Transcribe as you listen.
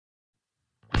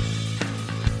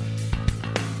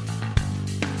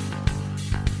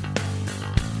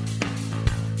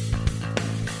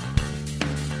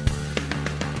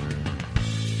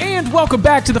welcome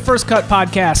back to the First Cut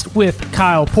Podcast with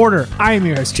Kyle Porter. I am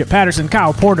your host, Chip Patterson.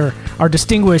 Kyle Porter, our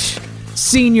distinguished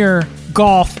senior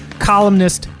golf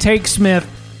columnist, Take Smith.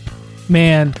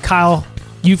 Man, Kyle,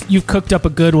 you've cooked up a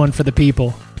good one for the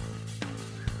people.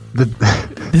 The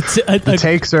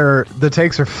takes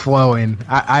are flowing.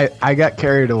 I got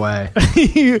carried away.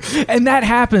 And that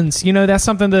happens. You know, that's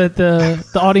something that the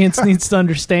audience needs to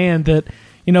understand, that,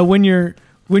 you know, when you're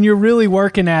really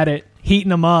working at it, heating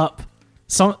them up,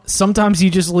 sometimes you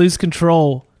just lose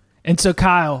control. And so,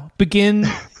 Kyle, begin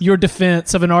your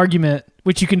defense of an argument,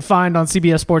 which you can find on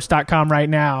CBSSports.com right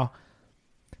now,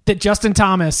 that Justin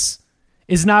Thomas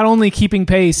is not only keeping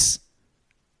pace,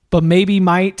 but maybe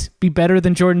might be better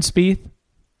than Jordan Spieth.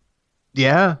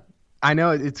 Yeah, I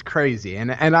know, it's crazy.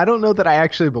 And I don't know that I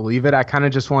actually believe it. I kind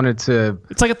of just wanted to...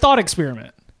 It's like a thought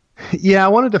experiment. Yeah, I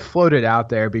wanted to float it out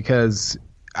there because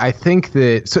I think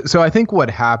that... So I think what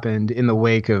happened in the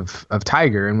wake of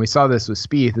Tiger, and we saw this with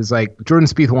Spieth, is like Jordan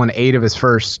Spieth won 8 of his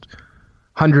first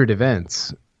 100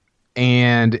 events.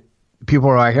 And people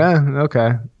were like,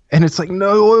 okay. And it's like,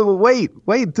 no, wait,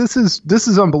 this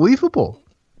is unbelievable.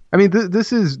 I mean, this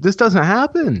doesn't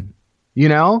happen, you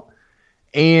know?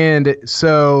 And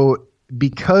so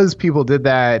because people did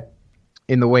that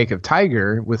in the wake of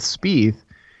Tiger with Spieth,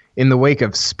 in the wake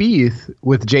of Spieth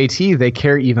with JT, they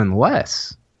care even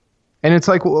less. And it's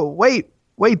like, well, wait,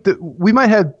 we might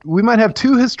have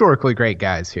 2 historically great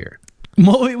guys here.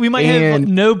 Well, we might have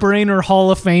no-brainer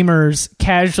Hall of Famers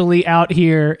casually out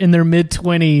here in their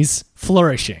mid-20s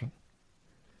flourishing.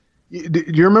 Do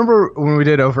you remember when we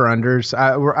did over-unders?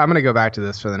 I'm going to go back to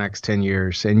this for the next 10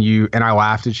 years. And I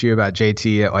laughed at you about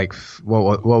JT at like,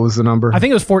 what was the number? I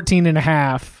think it was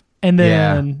 14.5. And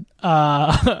then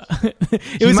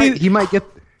he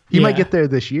might get there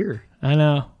this year. I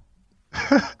know.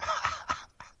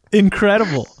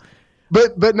 Incredible.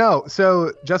 But no,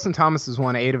 so Justin Thomas has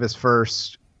won 8 of his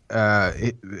first.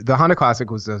 The Honda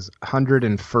Classic was his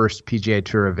 101st PGA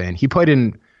Tour event. He played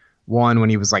in one when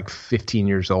he was like 15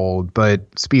 years old, but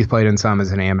Spieth played in some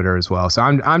as an amateur as well. So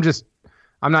I'm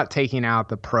not taking out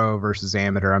the pro versus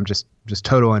amateur. I'm just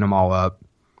totaling them all up.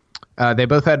 They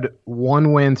both had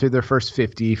 1 win through their first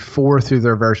 50, 4 through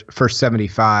their first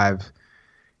 75,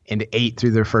 and 8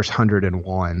 through their first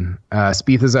 101.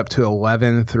 Spieth is up to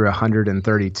 11 through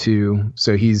 132.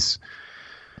 So he's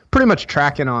pretty much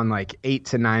tracking on like 8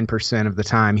 to 9% of the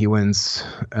time he wins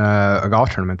a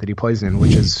golf tournament that he plays in,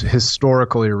 which is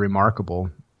historically remarkable.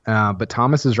 But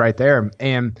Thomas is right there.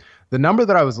 And the number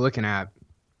that I was looking at,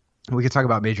 we could talk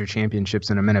about major championships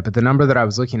in a minute, but the number that I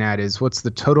was looking at is what's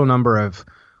the total number of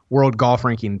world golf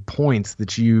ranking points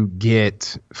that you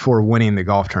get for winning the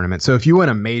golf tournament. So if you win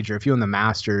a major, if you win the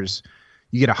Masters,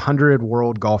 you get 100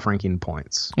 world golf ranking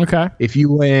points. Okay. If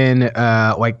you win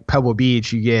like Pebble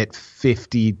Beach, you get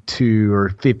 52 or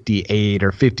 58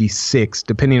 or 56,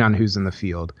 depending on who's in the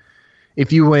field.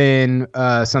 If you win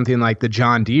something like the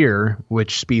John Deere,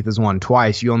 which Spieth has won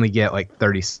twice, you only get like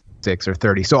 36 or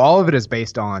 30. So all of it is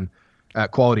based on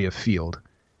quality of field.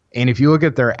 And if you look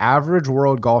at their average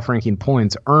world golf ranking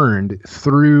points earned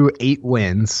through 8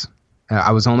 wins,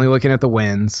 I was only looking at the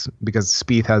wins because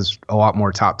Spieth has a lot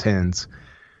more top 10s.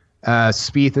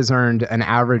 Spieth has earned an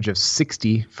average of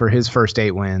 60 for his first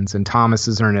 8 wins, and Thomas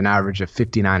has earned an average of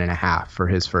 59.5 for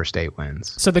his first 8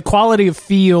 wins. So the quality of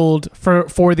field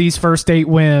for these first 8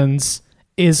 wins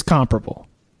is comparable.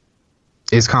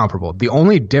 The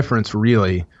only difference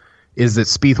really is that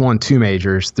Spieth won 2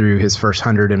 majors through his first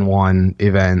 101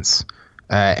 events,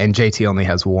 and JT only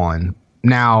has 1.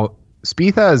 Now,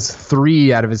 Spieth has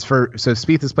 3 out of his first. So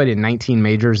Spieth has played in 19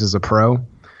 majors as a pro.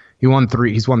 He's won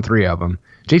 3 of them.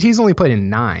 JT's only played in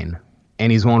 9,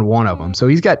 and he's won 1 of them. So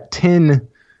he's got 10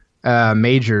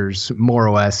 majors more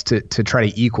or less to try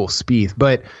to equal Spieth.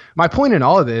 But my point in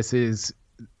all of this is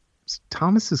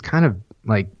Thomas is kind of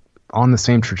like on the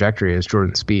same trajectory as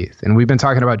Jordan Spieth, and we've been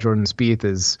talking about Jordan Spieth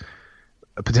as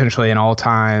potentially an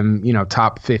all-time,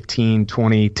 top 15,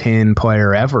 20, 10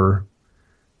 player ever.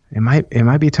 It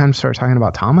might be time to start talking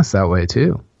about Thomas that way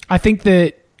too. I think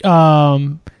that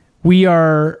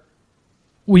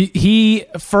he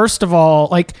first of all,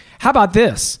 like, how about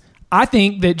this? I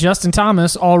think that Justin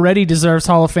Thomas already deserves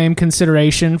Hall of Fame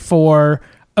consideration for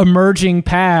emerging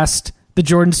past the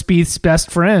Jordan Spieth's best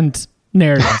friend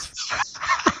narrative.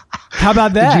 How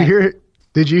about that?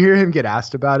 Did you hear him get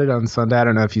asked about it on Sunday? I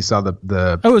don't know if you saw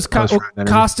the it was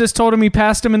Costas told him he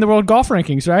passed him in the world golf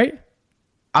rankings, right?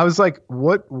 I was like,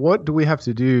 what do we have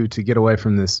to do to get away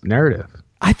from this narrative?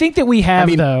 I think that we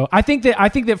have, though. I think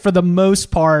that for the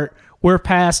most part, we're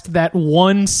past that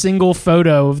one single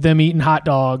photo of them eating hot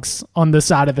dogs on the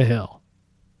side of the hill.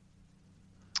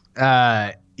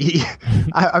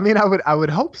 I mean, I would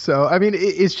hope so. I mean,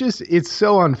 it's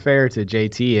so unfair to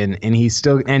JT, and he's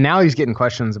still, and now he's getting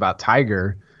questions about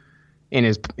Tiger in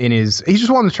his he just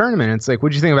won the tournament. It's like,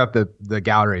 what'd you think about the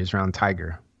galleries around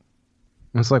Tiger?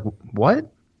 And it's like,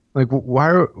 what? Like, why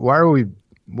are we?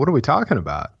 What are we talking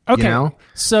about? Okay, you know?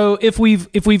 So if we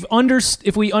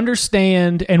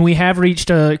understand and we have reached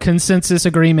a consensus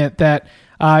agreement that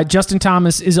Justin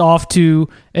Thomas is off to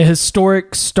a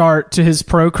historic start to his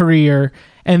pro career,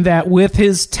 and that with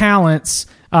his talents,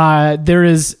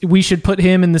 we should put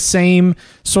him in the same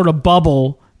sort of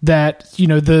bubble that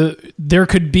there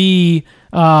could be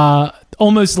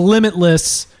almost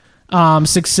limitless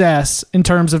success in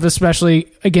terms of,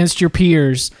 especially against your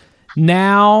peers.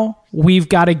 Now we've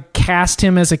got to cast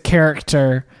him as a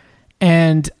character,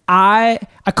 and I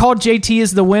called JT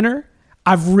as the winner.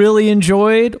 I've really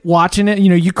enjoyed watching it.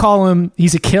 You call him,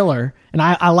 he's a killer, and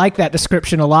I like that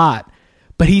description a lot.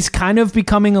 But he's kind of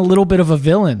becoming a little bit of a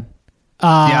villain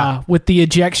with the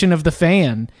ejection of the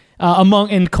fan.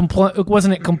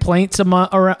 Wasn't it complaints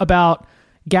about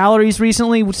galleries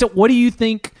recently? So what do you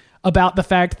think about the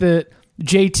fact that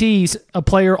JT's a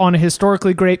player on a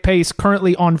historically great pace,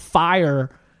 currently on fire,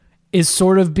 is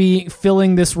sort of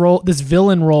filling this role, this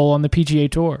villain role on the PGA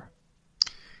Tour?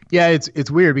 Yeah, it's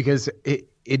weird because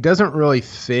it doesn't really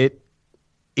fit.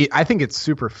 I think it's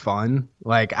super fun.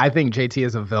 Like, I think JT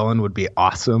as a villain would be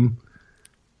awesome,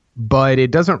 but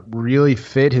it doesn't really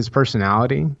fit his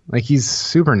personality. Like, he's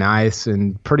super nice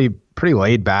and pretty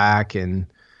laid back, and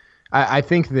I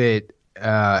think that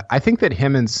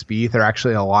him and Spieth are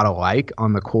actually a lot alike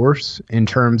on the course in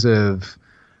terms of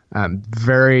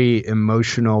very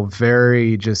emotional,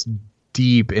 very just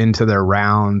deep into their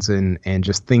rounds and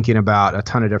just thinking about a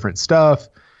ton of different stuff.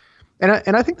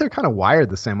 And I think they're kind of wired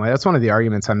the same way. That's one of the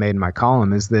arguments I made in my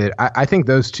column, is that I think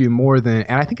those two more than,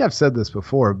 and I think I've said this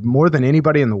before, more than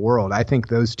anybody in the world, I think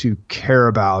those two care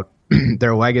about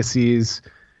their legacies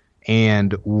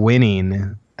and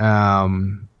winning,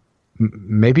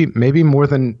 maybe more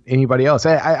than anybody else.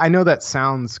 I know that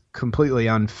sounds completely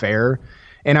unfair,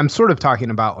 and I'm sort of talking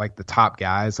about like the top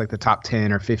guys, like the top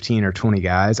 10 or 15 or 20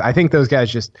 guys. I think those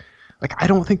guys just, like, I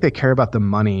don't think they care about the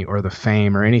money or the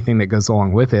fame or anything that goes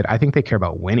along with it. I think they care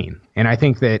about winning. And I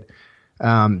think that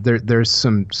there's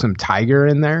some Tiger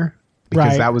in there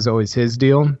because that was always his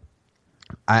deal.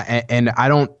 And I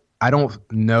don't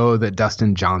know that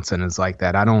Dustin Johnson is like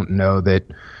that. I don't know that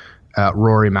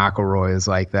Rory McIlroy is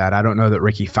like that. I don't know that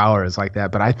Ricky Fowler is like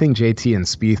that. But I think JT and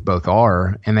Spieth both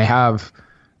are, and they have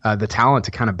the talent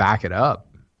to kind of back it up.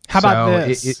 How about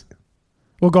this?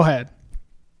 Well, go ahead.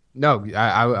 No,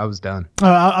 I was done.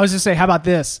 I was just saying, how about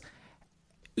this?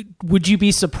 Would you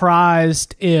be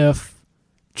surprised if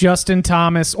Justin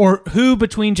Thomas, or who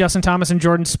between Justin Thomas and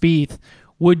Jordan Spieth,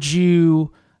 would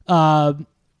you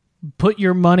put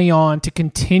your money on to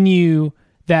continue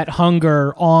that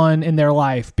hunger on in their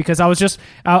life? Because I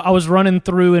was running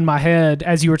through in my head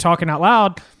as you were talking out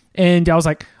loud, and I was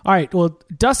like, all right, well,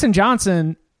 Dustin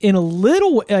Johnson, in a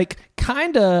little, like,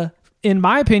 kind of, in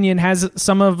my opinion, has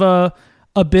some of a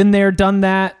been there, done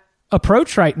that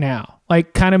approach right now,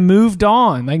 like kind of moved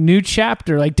on, like new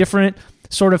chapter, like different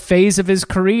sort of phase of his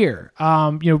career.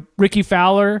 Ricky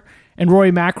Fowler and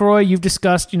Rory McIlroy, you've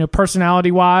discussed,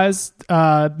 personality wise,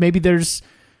 maybe there's,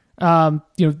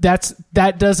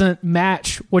 that doesn't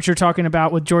match what you're talking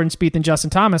about with Jordan Spieth and Justin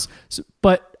Thomas.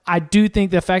 But I do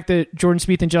think the fact that Jordan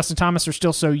Spieth and Justin Thomas are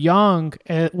still so young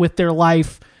with their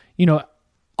life,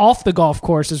 off the golf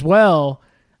course as well,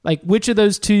 like, which of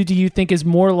those two do you think is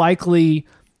more likely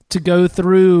to go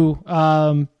through,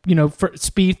 for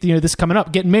Spieth, this coming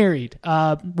up, getting married,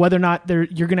 whether or not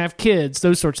you're going to have kids,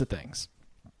 those sorts of things?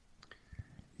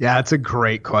 Yeah, it's a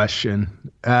great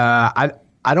question. I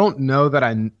don't know that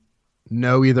I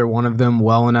know either one of them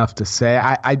well enough to say.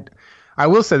 I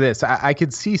will say this. I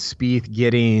could see Spieth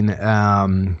getting...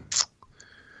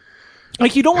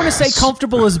 like, you don't want to say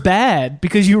comfortable is bad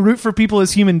because you root for people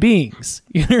as human beings.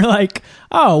 You're like,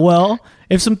 oh, well,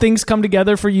 if some things come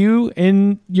together for you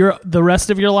in the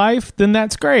rest of your life, then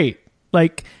that's great.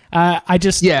 Like, I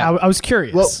was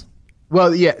curious.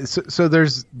 Well, yeah. So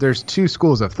there's two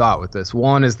schools of thought with this.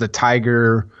 One is the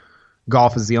Tiger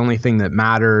golf is the only thing that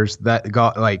matters. That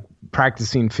like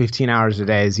practicing 15 hours a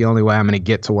day is the only way I'm going to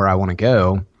get to where I want to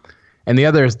go. And the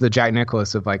other is the Jack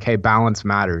Nicklaus of like, hey, balance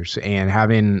matters and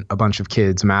having a bunch of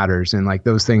kids matters. And like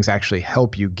those things actually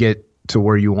help you get to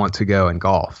where you want to go in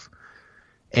golf.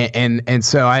 And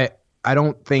so I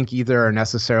don't think either are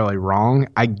necessarily wrong.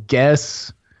 I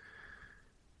guess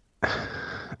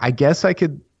I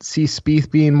could see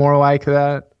Spieth being more like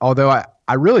that. Although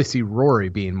I really see Rory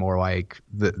being more like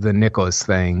the Nicklaus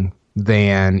thing.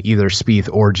 than either Spieth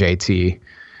or JT.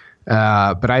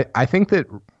 But I think that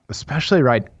especially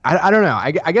I don't know.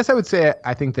 I guess I would say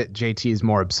I think that JT is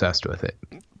more obsessed with it.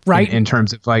 Right. In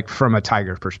terms of like from a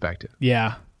Tiger perspective.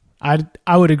 Yeah.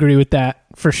 I would agree with that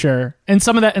for sure. And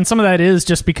some of that is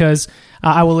just because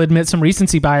I will admit some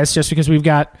recency bias just because we've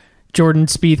got Jordan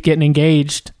Spieth getting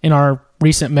engaged in our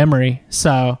recent memory.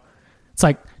 So it's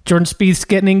like Jordan Spieth's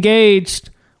getting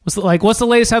engaged. What's the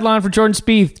latest headline for Jordan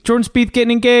Spieth? Jordan Spieth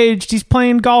getting engaged. He's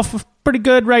playing golf pretty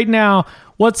good right now.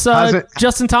 What's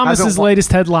Justin Thomas's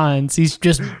latest headlines? He's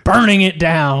just burning it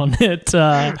down at in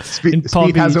Palm Beach.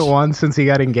 Spieth hasn't won since he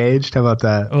got engaged. How about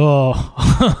that? Oh.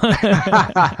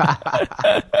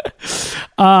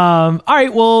 All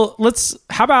right. Well,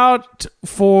 how about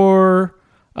for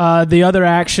the other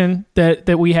action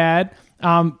that we had?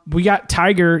 We got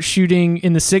Tiger shooting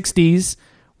in the 60s.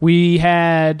 We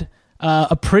had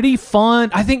a pretty fun,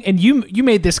 I think, and you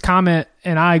made this comment,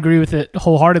 and I agree with it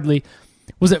wholeheartedly.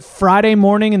 Was it Friday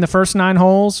morning in the first 9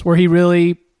 holes where he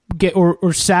really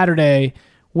or Saturday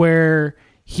where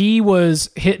he was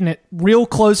hitting it real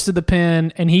close to the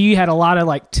pin, and he had a lot of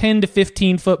like 10 to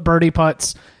 15 foot birdie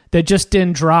putts that just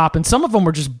didn't drop, and some of them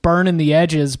were just burning the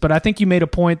edges. But I think you made a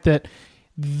point that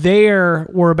there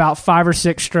were about 5 or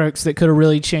 6 strokes that could have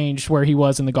really changed where he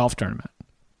was in the golf tournament.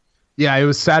 Yeah, it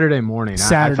was Saturday morning.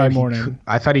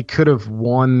 I thought he could have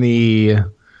won the.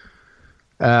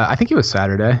 I think it was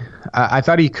Saturday. I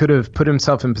thought he could have put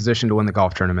himself in position to win the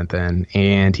golf tournament then,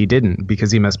 and he didn't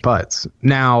because he missed putts.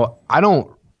 Now, I don't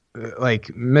like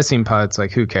missing putts.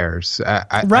 Like, who cares?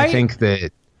 I think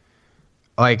that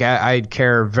like I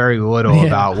care very little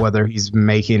about whether he's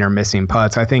making or missing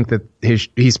putts. I think that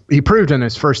he proved in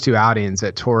his first 2 outings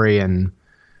at Torrey and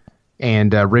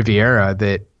Riviera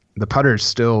that the putter's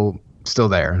still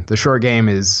there. The short game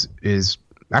is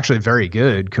actually very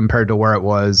good compared to where it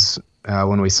was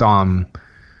when we saw him,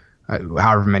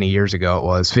 however many years ago it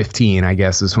was, 15, I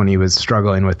guess, is when he was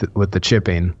struggling with the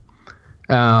chipping.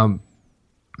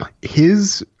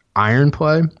 His iron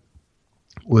play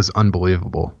was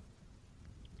unbelievable.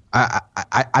 I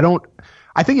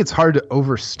think it's hard to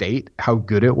overstate how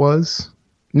good it was.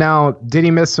 Now, did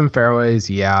he miss some fairways?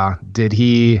 Yeah. Did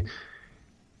he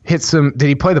play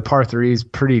the par 3s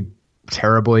pretty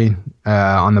terribly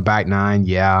on the back 9?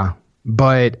 Yeah.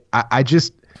 But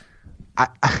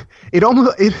it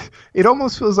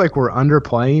almost feels like we're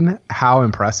underplaying how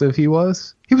impressive he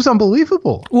was. He was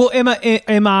unbelievable. Well, am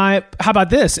I? How about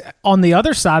this? On the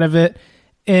other side of it,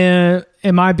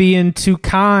 am I being too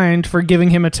kind for giving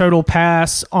him a total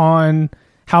pass on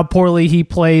how poorly he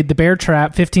played the bear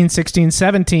trap 15, 16,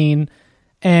 17,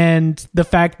 and the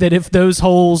fact that if those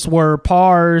holes were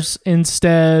pars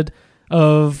instead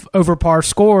of over par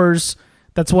scores,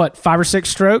 that's what, 5 or 6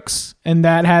 strokes, and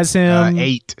that has him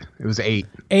 8. It was 8.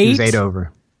 8. It was 8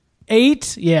 over.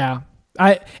 8. Yeah.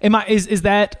 Am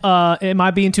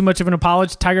I being too much of an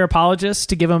Tiger apologist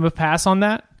to give him a pass on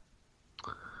that?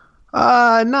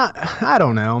 I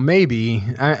don't know. Maybe.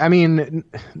 I mean,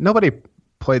 nobody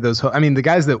played those. I mean, the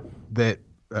guys that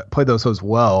played those holes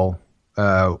well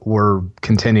were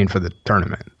contending for the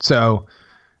tournament. So,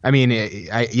 I mean,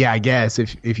 I guess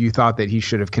if you thought that he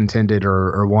should have contended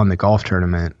or won the golf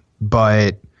tournament,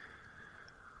 but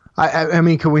I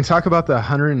mean, can we talk about the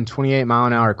 128 mile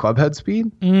an hour clubhead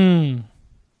speed?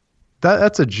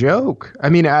 That's a joke. I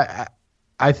mean,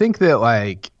 I think that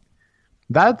like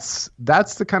that's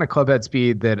the kind of clubhead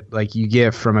speed that like you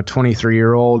get from a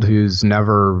 23-year-old who's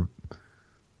never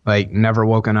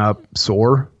woken up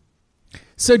sore.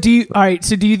 So do you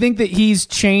think that he's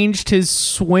changed his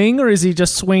swing, or is he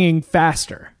just swinging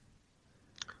faster?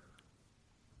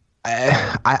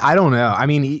 I don't know. I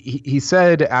mean, he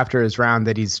said after his round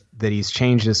that he's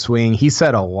changed his swing. He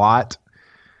said a lot.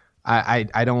 I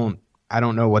don't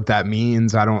know what that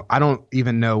means. I don't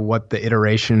even know what the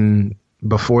iteration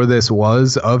before this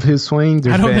was of his swing.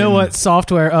 I don't know what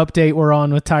software update we're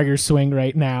on with Tiger's swing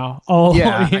right now. Oh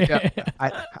yeah,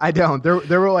 I don't.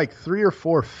 There were like 3 or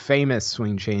 4 famous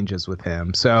swing changes with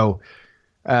him. So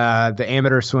the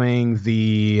amateur swing,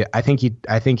 I think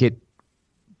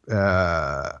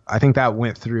that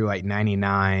went through like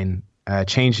 99.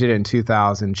 Changed it in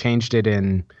 2000. Changed it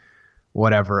in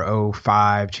whatever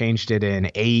 05. Changed it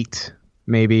in 8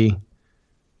 maybe.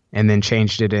 And then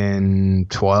changed it in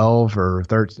 12 or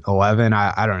 13, 11.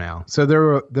 I don't know. So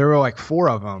there were like 4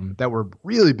 of them that were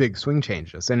really big swing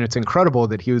changes. And it's incredible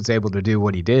that he was able to do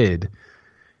what he did.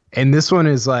 And this one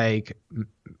is like,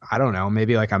 I don't know,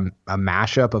 maybe like a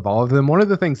mashup of all of them. One of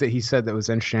the things that he said that was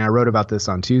interesting, I wrote about this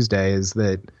on Tuesday, is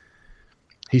that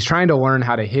he's trying to learn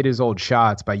how to hit his old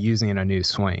shots by using a new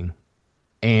swing.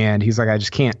 And he's like, I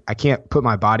can't put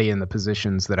my body in the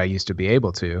positions that I used to be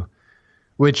able to,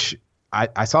 which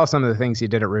I saw some of the things he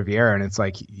did at Riviera, and it's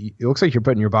like, it looks like you're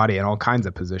putting your body in all kinds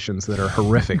of positions that are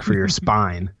horrific for your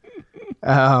spine.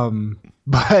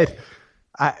 But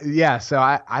so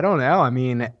I don't know. I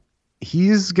mean,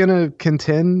 he's going to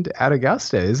contend at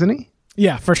Augusta, isn't he?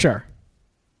 Yeah, for sure.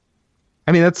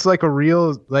 I mean, that's like a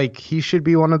real, like, he should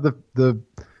be one of the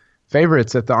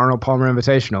favorites at the Arnold Palmer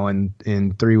Invitational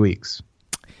in 3 weeks.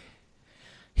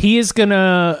 He is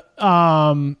gonna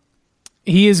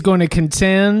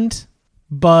contend,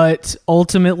 but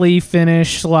ultimately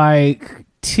finish like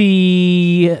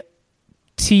T15,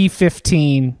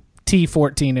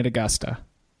 T14 at Augusta.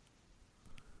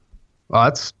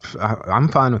 Well, I'm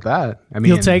fine with that. I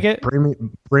mean, you'll take it?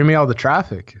 Bring me all the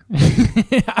traffic.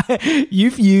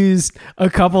 You've used a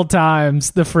couple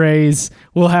times the phrase,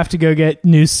 we'll have to go get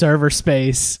new server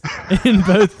space in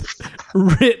both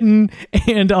written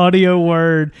and audio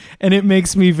word, and it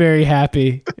makes me very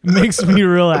happy. It makes me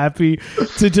real happy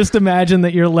to just imagine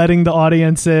that you're letting the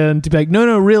audience in to be like,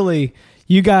 no, really,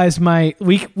 you guys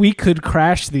we could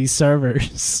crash these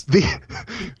servers.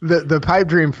 The pipe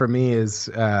dream for me is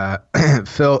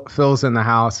Phil's in the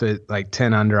house at like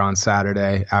 10 under on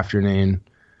Saturday afternoon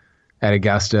at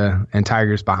Augusta, and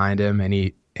Tiger's behind him, and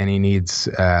he needs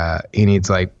to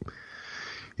go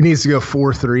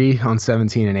 4-3 on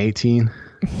 17 and 18,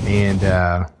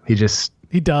 and he just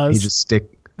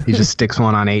sticks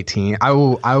one on 18. I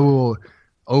will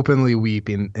openly weep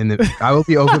I will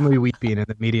be openly weeping in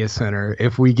the media center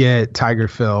if we get Tiger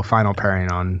Phil final pairing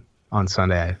on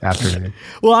Sunday afternoon.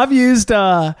 Well, I've used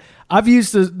the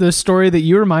story that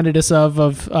you reminded us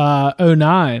of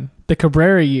 09, the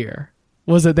Cabrera year.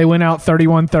 Was it they went out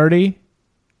 31-30?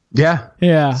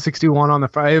 Yeah. 61 on the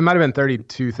Friday. It might have been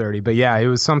 32-30, but yeah, it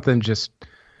was something it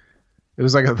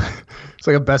was like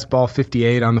a best ball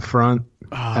 58 on the front.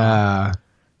 No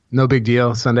big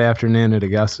deal. Sunday afternoon at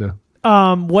Augusta.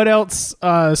 What else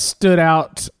stood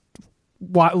out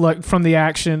from the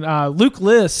action? Luke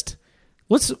List.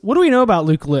 What do we know about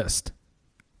Luke List?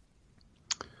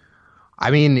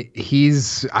 I mean,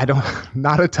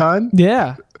 not a ton.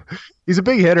 Yeah. He's a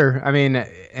big hitter. I mean,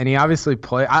 and he obviously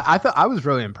played. I was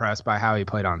really impressed by how he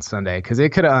played on Sunday, because it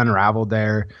could have unraveled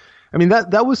there. I mean,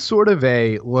 that was sort of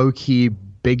a low key,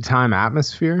 big time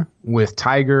atmosphere with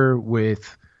Tiger,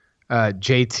 with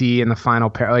JT in the final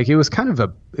pair. Like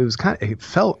it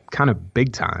felt kind of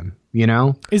big time, you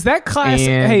know? Is that class?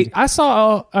 Hey, I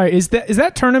saw. Is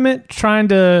that tournament trying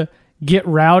to get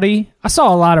rowdy? I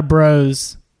saw a lot of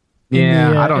bros.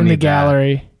 In the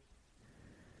gallery.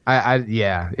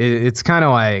 It's kind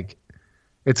of like,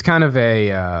 it's kind of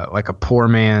a like a poor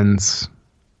man's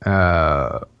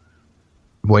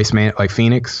waste man, like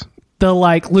Phoenix. The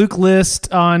like Luke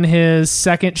List on his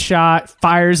second shot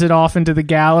fires it off into the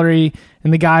gallery,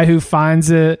 and the guy who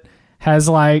finds it has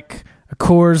like a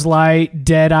Coors Light,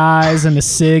 dead eyes, and a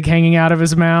cig hanging out of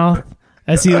his mouth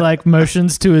as he like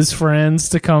motions to his friends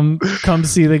to come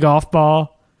see the golf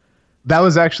ball. That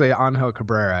was actually Angel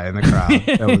Cabrera in the crowd.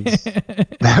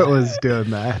 That was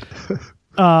doing that.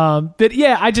 But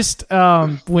yeah, I just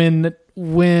when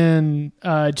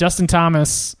Justin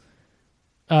Thomas,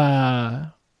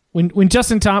 when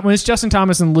it's Justin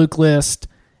Thomas and Luke List,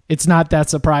 it's not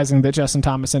that surprising that Justin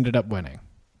Thomas ended up winning.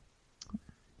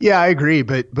 Yeah, I agree,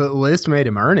 but List made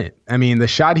him earn it. I mean, the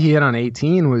shot he hit on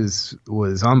 18 was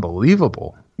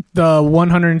unbelievable. The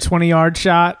 120-yard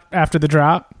shot after the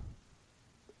drop.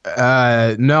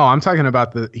 No, I'm talking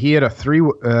about he had a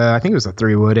I think it was a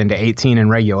 3-wood into 18 in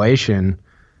regulation,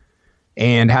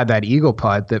 and had that eagle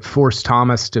putt that forced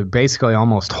Thomas to basically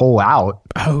almost hole out.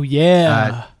 Oh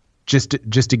yeah. Just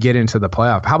to get into the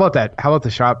playoff. How about that? How about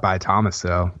the shot by Thomas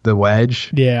though? The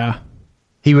wedge. Yeah.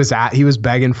 He was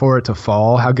begging for it to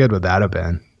fall. How good would that have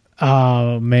been?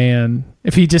 Oh man.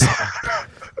 If he just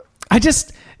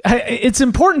it's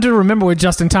important to remember with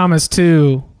Justin Thomas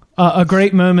too. A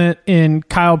great moment in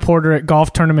Kyle Porter at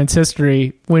golf tournament's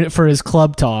history for his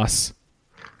club toss.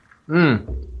 You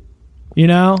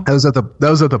know, that was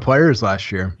at the Players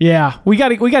last year. Yeah, we got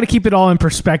to keep it all in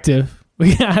perspective.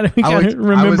 We got to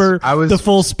remember the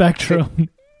full spectrum.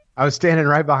 I was standing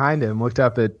right behind him, looked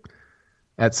up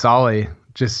at Solly.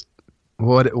 Just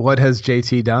what has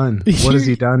JT done? What has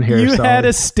he done here? You Solly? Had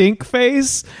a stink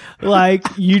face, like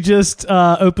you just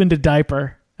opened a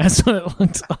diaper. That's what it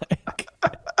looked like.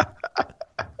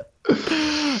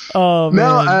 Oh man.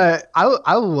 No,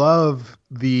 I love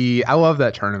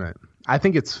that tournament. I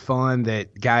think it's fun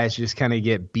that guys just kind of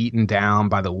get beaten down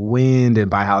by the wind and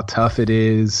by how tough it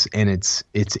is, and it's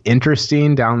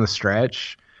interesting down the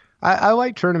stretch. I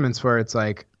like tournaments where it's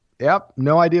like yep,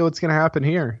 no idea what's going to happen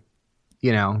here.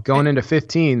 Going into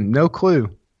 15, no clue.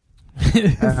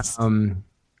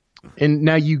 And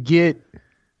now you get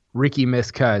Ricky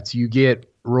missed cuts. You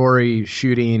get Rory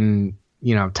shooting,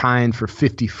 tying for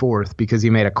 54th because he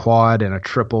made a quad and a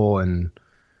triple and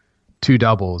 2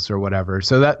 doubles or whatever.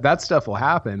 So that stuff will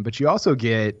happen. But you also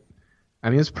get,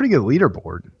 it's a pretty good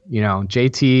leaderboard.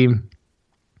 JT,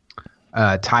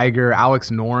 Tiger, Alex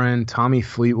Noren, Tommy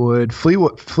Fleetwood.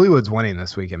 Fleetwood's winning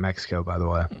this week in Mexico, by the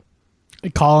way.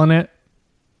 Calling it?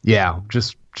 Yeah,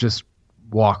 just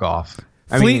walk off.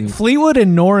 Fleetwood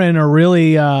and Noren are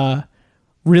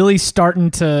really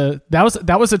starting to.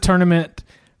 That was a tournament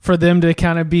for them to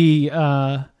kind of be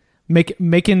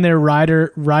making their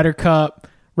Ryder Cup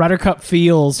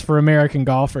feels for American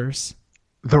golfers.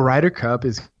 The Ryder Cup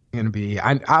is going to be.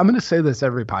 I'm going to say this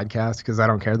every podcast because I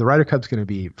don't care. The Ryder Cup's going to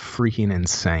be freaking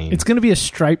insane. It's going to be a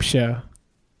stripe show.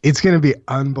 It's going to be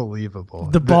unbelievable.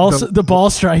 The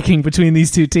ball striking between these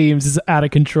two teams is out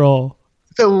of control.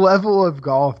 The level of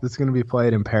golf that's going to be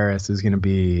played in Paris is going to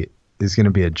be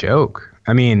a joke.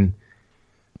 There's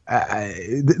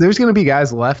going to be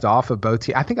guys left off of both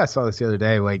teams. I think I saw this the other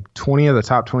day. Like 20 of the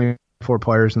top 24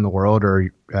 players in the world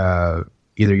are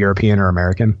either European or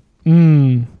American.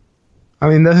 That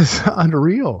is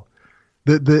unreal.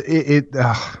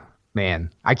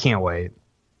 Man, I can't wait.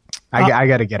 I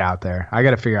got to get out there. I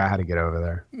got to figure out how to get over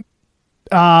there.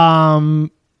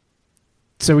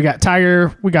 So we got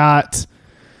Tiger.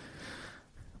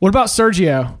 What about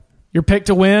Sergio? Your pick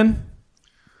to win?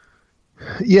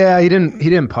 Yeah, he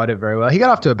didn't putt it very well. He got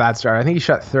off to a bad start. I think he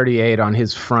shot 38 on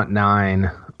his front 9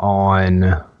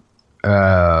 on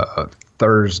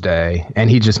Thursday, and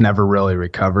he just never really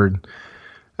recovered.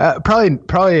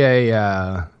 Probably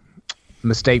a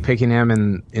mistake picking him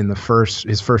in his first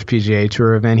PGA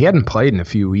Tour event. He hadn't played in a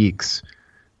few weeks,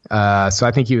 so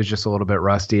I think he was just a little bit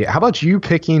rusty. How about you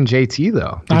picking JT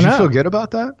though? Did you feel good about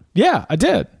that? Yeah, I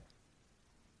did.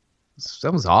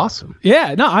 That was awesome.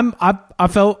 Yeah, no, I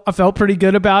felt pretty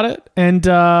good about it, and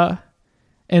I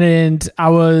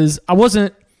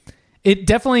wasn't. It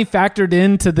definitely factored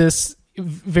into this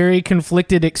very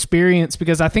conflicted experience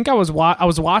because I think I was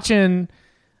watching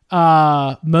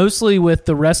mostly with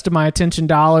the rest of my attention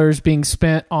dollars being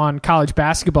spent on college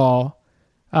basketball,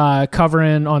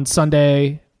 covering on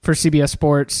Sunday for CBS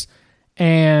Sports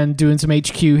and doing some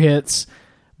HQ hits,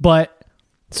 but.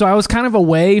 So I was kind of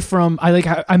away from.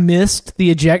 I missed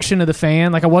the ejection of the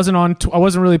fan. Like I wasn't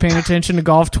really paying attention to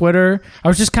golf Twitter. I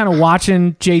was just kind of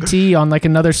watching JT on like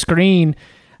another screen,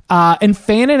 and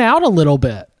fanning out a little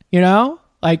bit.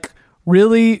 Like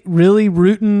really, really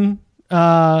rooting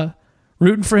for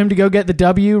him to go get the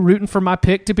W. Rooting for my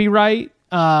pick to be right.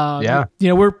 Yeah.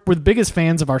 We're the biggest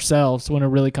fans of ourselves when it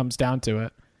really comes down to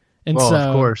it. And so,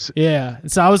 of course, yeah. And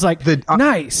so I was like,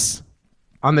 nice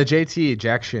on the JT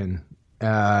ejection.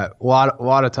 A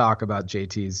lot of talk about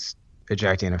JT's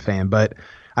ejecting a fan, but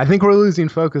I think we're losing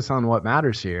focus on what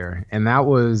matters here, and that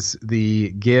was the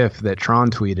GIF that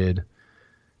Tron tweeted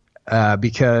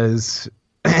because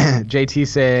JT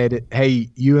said, "Hey,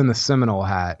 you in the Seminole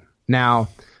hat." Now,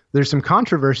 there's some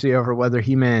controversy over whether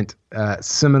he meant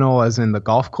Seminole as in the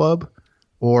golf club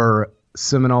or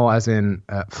Seminole as in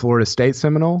Florida State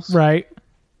Seminoles, right?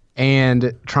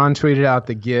 And Tron tweeted out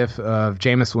the GIF of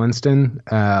Jameis Winston,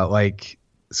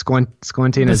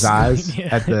 squinting his eyes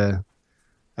at the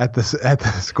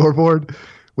scoreboard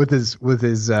with his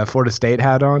Florida State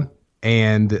hat on,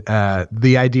 and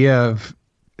the idea of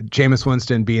Jameis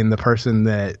Winston being the person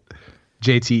that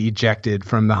JT ejected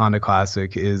from the Honda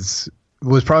Classic was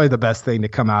probably the best thing to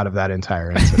come out of that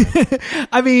entire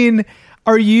incident.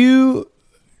 Are you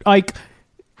like?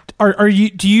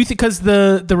 Do you think because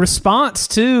the response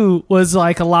too was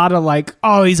like a lot of like,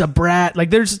 oh, he's a brat.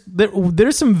 Like there's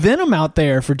some venom out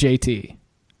there for JT.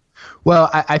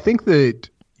 Well, I think that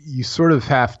you sort of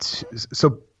have to.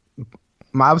 So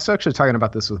I was actually talking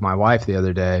about this with my wife the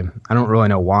other day. I don't really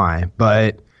know why,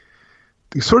 but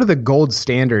sort of the gold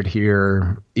standard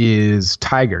here is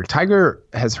Tiger. Tiger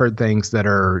has heard things that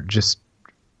are just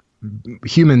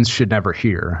humans should never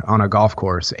hear on a golf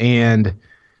course, and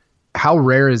how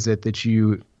rare is it that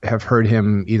you have heard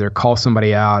him either call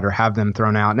somebody out or have them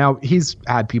thrown out? Now, he's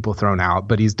had people thrown out,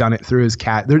 but he's done it through his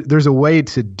cat. There's a way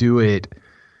to do it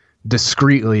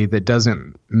discreetly that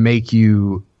doesn't make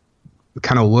you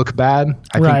kind of look bad.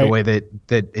 I think the way that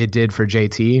it did for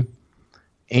JT.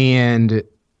 And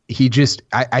he just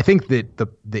 – I think that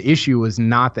the issue was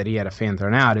not that he had a fan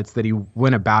thrown out. It's that he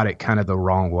went about it kind of the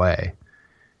wrong way.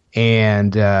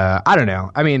 And I don't know.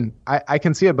 I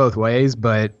can see it both ways,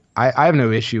 but I have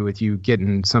no issue with you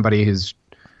getting somebody who's,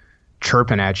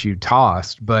 chirping at you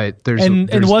tossed, but there's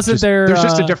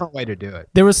just a different way to do it.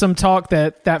 There was some talk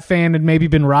that fan had maybe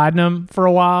been riding him for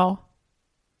a while.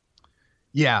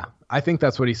 Yeah, I think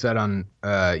that's what he said on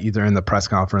either in the press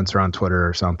conference or on Twitter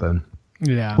or something.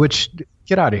 Yeah. Which,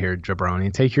 get out of here,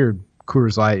 jabroni. Take your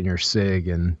Coors Light and your cig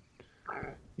and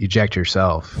eject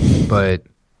yourself. But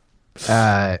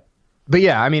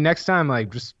yeah, I mean, next time,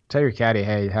 like, just tell your caddy,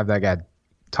 hey, have that guy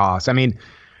toss. I mean,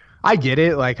 I get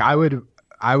it. Like, I would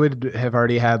have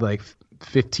already had like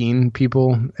 15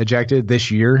 people ejected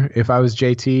this year if I was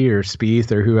JT or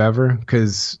Spieth or whoever.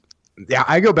 Because yeah,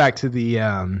 I go back to the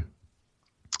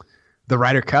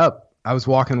Ryder Cup. I was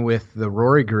walking with the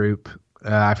Rory group.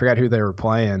 I forgot who they were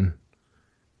playing.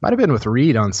 Might have been with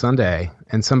Reed on Sunday,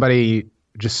 and somebody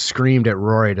just screamed at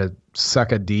Rory to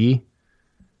suck a D.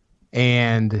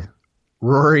 And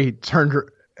Rory turned.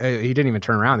 He didn't even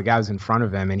turn around. The guy was in front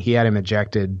of him, and he had him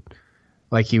ejected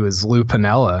like he was Lou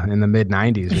Piniella in the mid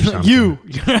 '90s or something. You're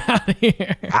out of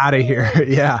here. Out of here,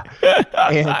 yeah.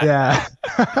 And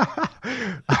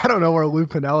I don't know where Lou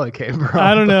Piniella came from.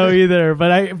 I don't know either,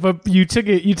 but you took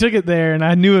it there, and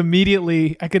I knew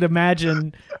immediately. I could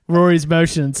imagine Rory's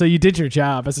motion. So you did your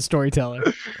job as a storyteller.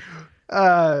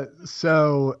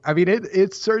 So I mean,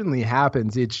 it certainly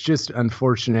happens. It's just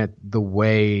unfortunate the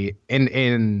way,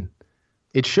 and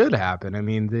it should happen. I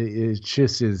mean, it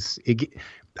just is.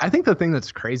 I think the thing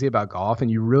that's crazy about golf, and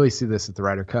you really see this at the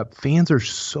Ryder Cup, fans are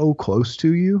so close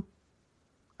to you.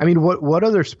 I mean, what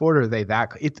other sport are they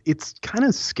that? It's kind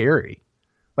of scary.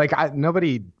 Like,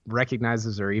 nobody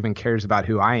recognizes or even cares about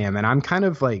who I am, and I'm kind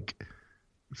of like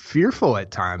fearful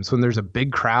at times when there's a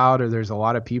big crowd or there's a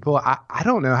lot of people. I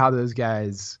don't know how those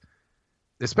guys,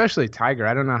 especially Tiger,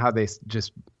 I don't know how they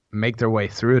just make their way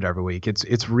through it every week.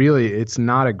 It's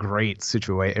not a great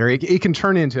situation, or it can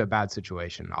turn into a bad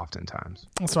situation oftentimes.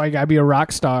 That's why you gotta be a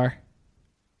rock star.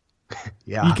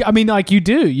 Yeah. I mean, like, you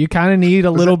do. You kind of need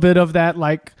a little bit of that,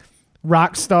 like,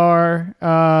 rock star,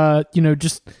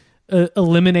 just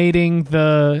eliminating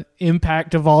the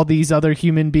impact of all these other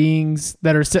human beings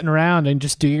that are sitting around and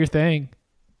just do your thing.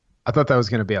 I thought that was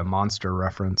going to be a Monster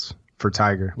reference for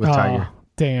Tiger with Tiger.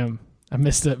 Damn. I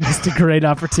missed a great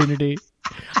opportunity.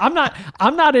 I'm not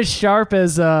as sharp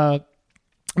as you,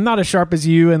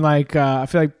 and like I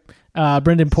feel like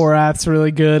Brendan Porath's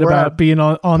really good about being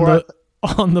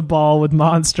on the ball with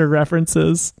Monster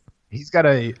references. He's got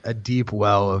a deep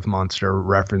well of Monster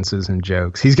references and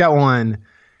jokes. He's got one.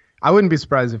 I wouldn't be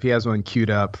surprised if he has one queued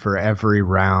up for every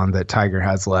round that Tiger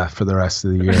has left for the rest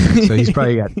of the year. So he's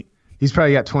probably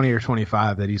got 20 or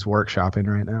 25 that he's workshopping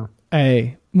right now.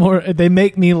 Hey, they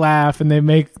make me laugh, and they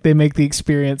make the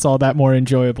experience all that more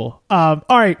enjoyable. All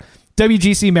right,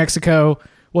 WGC Mexico.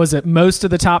 Was it most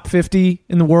of the top 50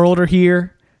 in the world are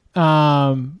here?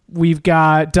 We've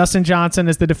got Dustin Johnson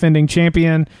as the defending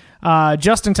champion,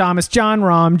 Justin Thomas, Jon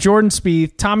Rahm, Jordan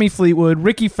Spieth, Tommy Fleetwood,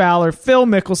 Ricky Fowler, Phil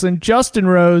Mickelson, Justin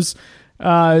Rose.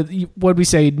 What'd we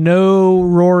say? No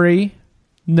Rory.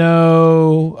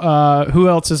 No. Who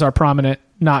else is our prominent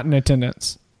not in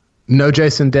attendance? No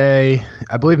Jason Day.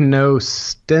 I believe no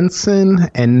Stenson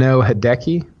and no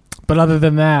Hideki. But other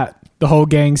than that, the whole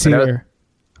gang's here.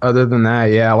 Other than that,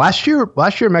 yeah. Last year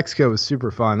Mexico was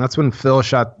super fun. That's when Phil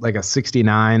shot like a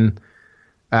 69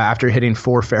 after hitting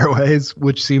 4 fairways,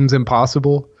 which seems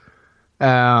impossible.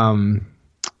 And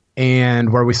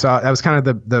where we saw, that was kind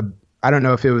of the I don't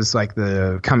know if it was like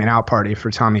the coming out party for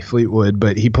Tommy Fleetwood,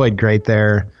 but he played great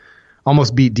there.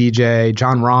 Almost beat DJ.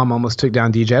 Jon Rahm almost took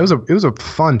down DJ. It was a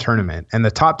fun tournament, and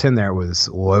the top 10 there was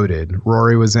loaded.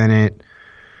 Rory was in it.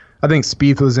 I think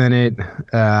Spieth was in it.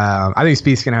 I think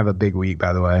Spieth's gonna have a big week.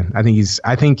 By the way,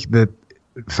 I think that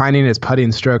finding his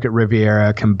putting stroke at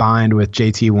Riviera combined with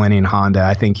JT winning Honda,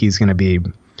 I think he's gonna be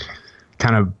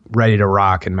kind of ready to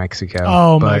rock in Mexico.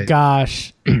 Oh my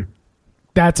gosh,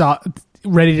 that's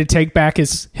ready to take back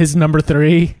his number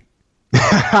 3.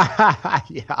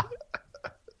 Yeah.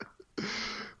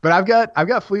 But I've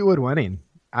got Fleetwood winning.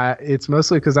 It's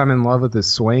mostly because I'm in love with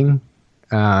his swing.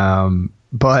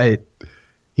 But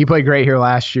he played great here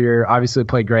last year. Obviously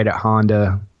played great at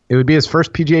Honda. It would be his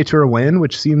first PGA Tour win,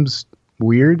 which seems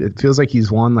weird. It feels like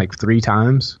he's won like 3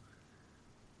 times.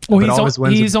 Well,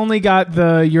 he's only got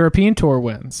the European Tour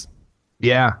wins.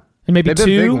 Yeah. And maybe They've 2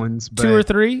 been big ones, 2 or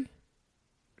 3.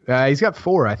 He's got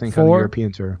 4, I think, on the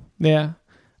European Tour. Yeah.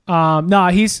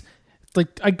 He's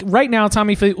like right now,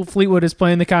 Tommy Fleetwood is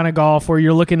playing the kind of golf where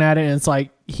you're looking at it and it's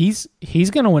like he's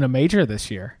going to win a major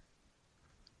this year.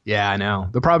 Yeah, I know.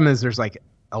 The problem is there's like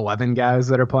 11 guys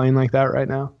that are playing like that right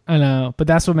now. I know, but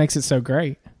that's what makes it so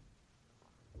great.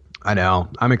 I know.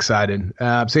 I'm excited.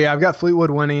 So yeah, I've got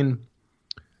Fleetwood winning.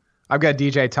 I've got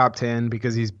DJ top 10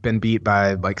 because he's been beat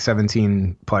by like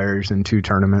 17 players in 4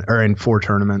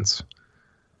 tournaments.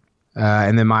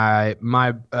 And then my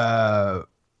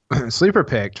sleeper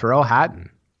pick, Tyrrell Hatton.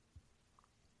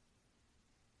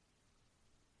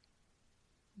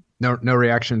 No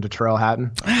reaction to Tyrrell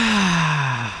Hatton?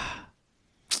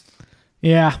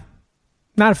 Yeah.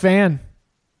 Not a fan.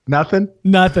 Nothing.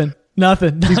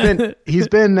 He's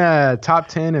been top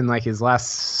 10 in like his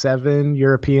last 7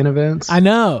 European events. I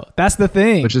know. That's the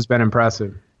thing. Which has been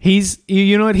impressive.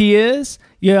 You know what he is?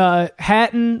 Yeah,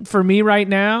 Hatton for me right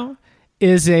now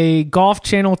is a Golf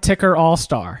Channel ticker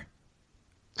all-star.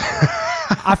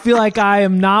 I feel like I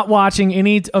am not watching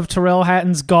any of Tyrrell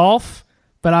Hatton's golf,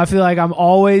 but I feel like I'm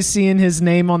always seeing his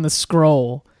name on the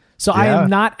scroll. So I am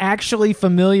not actually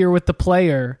familiar with the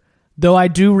player, though I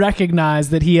do recognize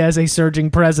that he has a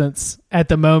surging presence at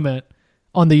the moment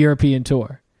on the European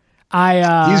Tour.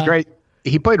 He's great.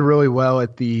 He played really well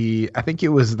at I think it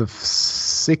was the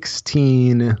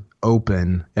 16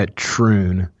 Open at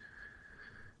Troon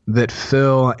that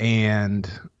Phil and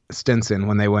Stinson,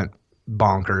 when they went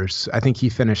bonkers, I think he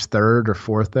finished 3rd or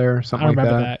 4th there, something like that. I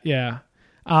remember that, yeah.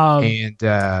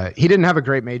 And he didn't have a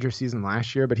great major season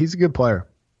last year, but he's a good player.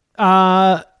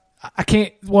 I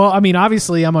can't. Well, I mean,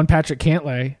 obviously, I'm on Patrick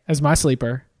Cantlay as my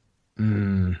sleeper.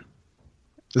 Is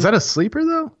that a sleeper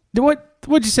though?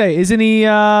 What'd you say? Isn't he?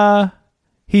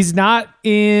 He's not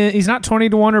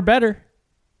 20-1 or better.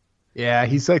 Yeah,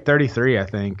 he's like 33, I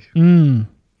think.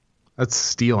 That's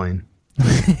stealing.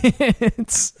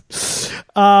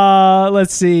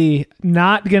 Let's see.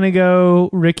 Not gonna go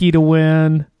Ricky to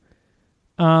win.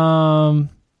 Let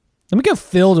me go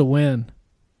Phil to win.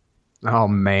 Oh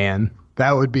man,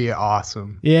 that would be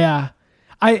awesome. Yeah,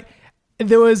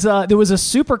 there was a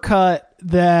supercut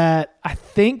that I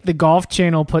think the Golf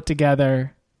Channel put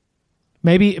together.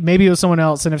 Maybe it was someone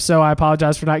else, and if so, I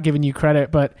apologize for not giving you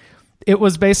credit. But it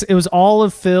was all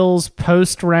of Phil's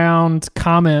post round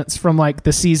comments from like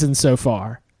the season so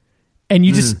far, and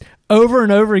you just over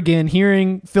and over again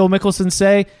hearing Phil Mickelson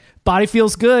say, "Body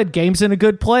feels good, game's in a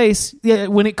good place." Yeah,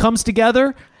 when it comes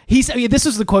together. This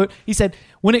is the quote. He said,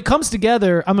 "When it comes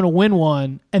together, I'm going to win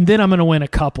one, and then I'm going to win a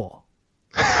couple."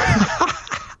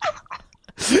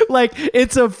 Like,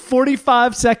 it's a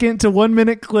 45-second to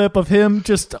 1-minute clip of him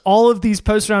just all of these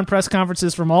post-round press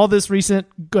conferences from all this recent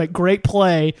great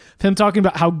play, of him talking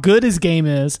about how good his game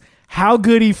is, how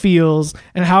good he feels,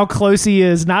 and how close he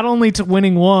is not only to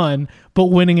winning one, but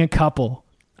winning a couple.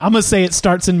 I'm going to say it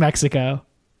starts in Mexico.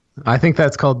 I think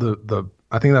that's called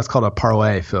I think that's called a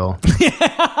parlay, Phil.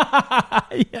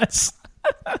 Yes.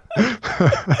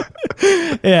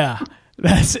 Yeah,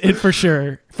 that's it for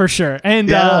sure. And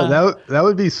yeah, that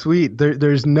would be sweet.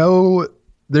 There's no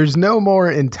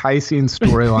more enticing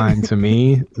storyline to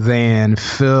me than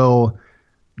Phil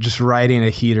just riding a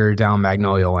heater down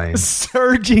Magnolia Lane.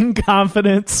 Surging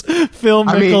confidence. Phil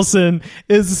Mickelson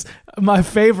is my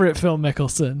favorite Phil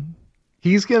Mickelson.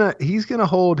 He's gonna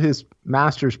hold his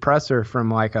Masters presser from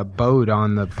like a boat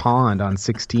on the pond on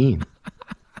 16.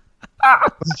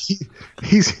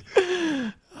 He's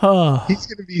gonna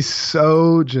be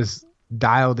so just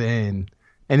dialed in,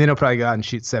 and then he'll probably go out and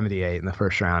shoot 78 in the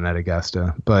first round at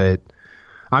Augusta. But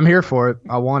I'm here for it.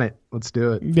 I want it. Let's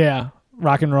do it. Yeah,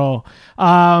 rock and roll.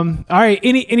 All right.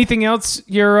 Anything else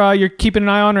you're keeping an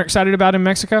eye on or excited about in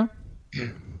Mexico?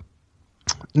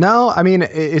 No, I mean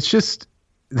it's just.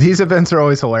 These events are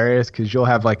always hilarious because you'll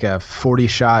have like a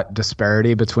 40-shot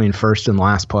disparity between first and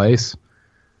last place.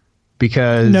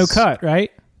 Because no cut, right?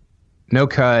 No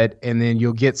cut, and then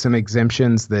you'll get some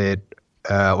exemptions that,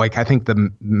 like I think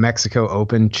the Mexico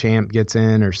Open champ gets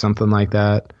in or something like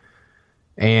that.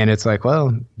 And it's like,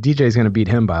 well, DJ's going to beat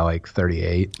him by like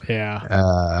 38.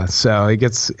 Yeah. So it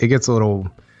gets a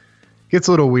little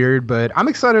weird, but I'm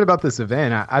excited about this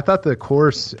event. I thought the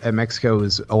course at Mexico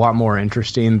was a lot more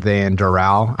interesting than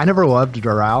Doral. I never loved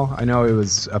Doral. I know it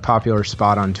was a popular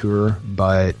spot on tour,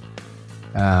 but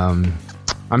I'm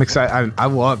excited. I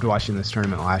loved watching this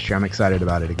tournament last year. I'm excited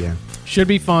about it again. Should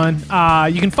be fun.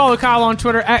 You can follow Kyle on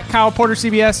Twitter at Kyle Porter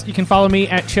CBS. You can follow me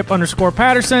at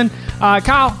Chip_Patterson.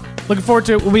 Kyle, looking forward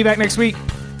to it. We'll be back next week.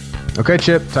 Okay,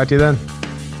 Chip. Talk to you then.